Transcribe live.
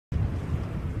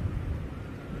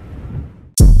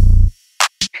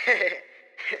Hey,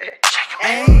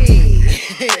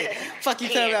 fuck you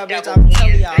talking about, bitch? I'm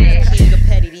telling y'all, I'm the king of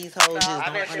petty. These hoes just don't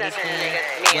understand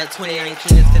what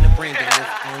 2019 is gonna bring in this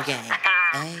own game.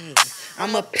 Hey,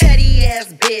 I'm a petty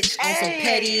ass bitch on some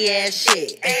petty ass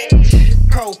shit.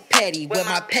 Pro petty with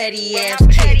my petty ass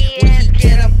kid. When he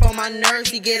get up on my nerves,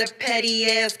 he get a petty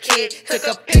ass kid. Took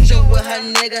a picture with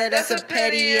her nigga, that's a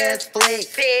petty ass flick.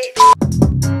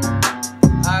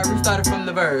 Alright, we started from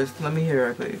the verse. Let me hear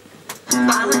it, please.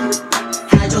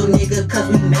 Hide your nigga, cause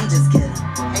we may just get him.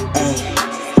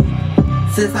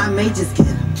 Ay. Since I may just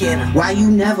get him. Why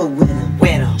you never with him?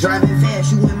 Driving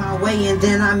fast, you in my way, and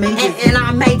then I may just and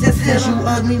I may just hit you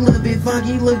ugly, little bit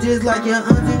funky, look just like your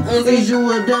auntie. Is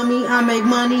you a dummy? I make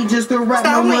money just to rock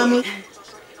my mommy.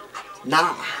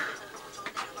 Nah.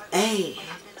 Hey.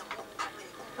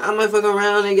 I might fuck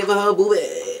around and give her a booby.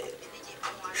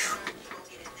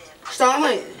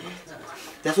 Starling.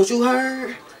 That's what you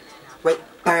heard? Wait,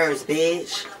 birds,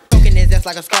 bitch. Poking his ass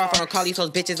like a scarf. I don't call these hoes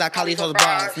bitches, I call these hoes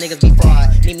bras. Niggas be fraud.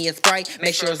 Need me a Sprite,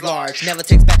 make sure it's large. Never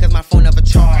takes back cause my phone never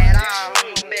charged.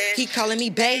 He calling me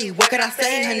babe, what could I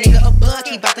say? Her nigga a bug,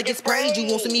 he about to get sprayed. You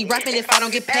won't see me rapping if I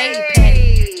don't get paid.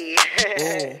 Petty.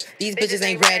 Ooh, these bitches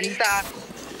ain't ready.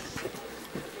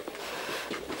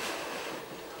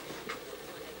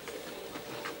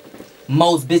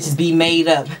 Most bitches be made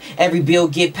up. Every bill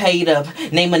get paid up.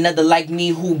 Name another like me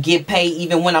who get paid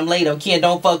even when I'm late up. Kenn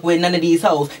don't fuck with none of these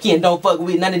hoes. Kenn don't fuck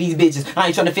with none of these bitches. I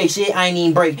ain't tryna fix shit, I ain't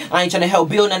even break. I ain't tryna help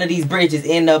build none of these bridges.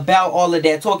 And about all of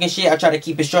that talking shit, I try to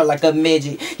keep it short like a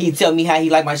midget. He tell me how he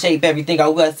like my shape, everything I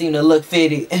wear seem to look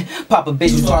fitted. Papa bitch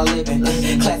who start living.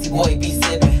 Classy boy be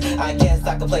sippin'. I guess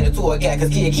I can play the tour guy cause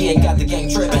Kenn got the game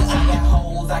trippin'. I got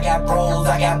hoes, I got bros,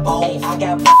 I got bones, I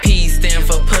got P stand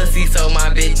for pussy, so my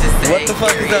bitches say. What the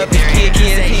fuck is up? It's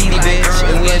Kenn, bitch,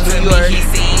 and we